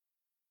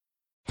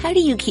 How do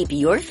you keep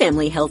your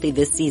family healthy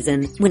this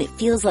season when it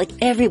feels like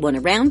everyone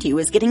around you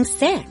is getting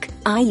sick?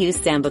 I use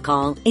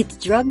Sambicol. It's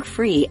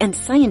drug-free and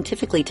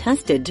scientifically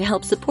tested to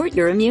help support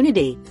your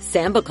immunity.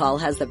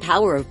 Sambicol has the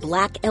power of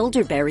black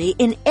elderberry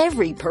in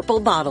every purple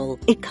bottle.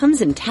 It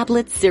comes in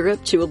tablets,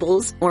 syrup,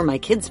 chewables, or my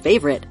kids'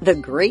 favorite, the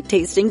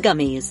great-tasting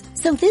gummies.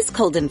 So this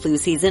cold and flu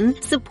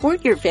season,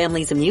 support your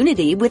family's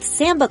immunity with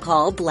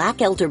Sambicol Black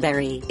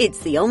Elderberry. It's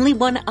the only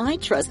one I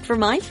trust for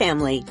my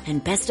family.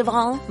 And best of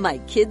all, my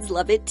kids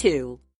love it too.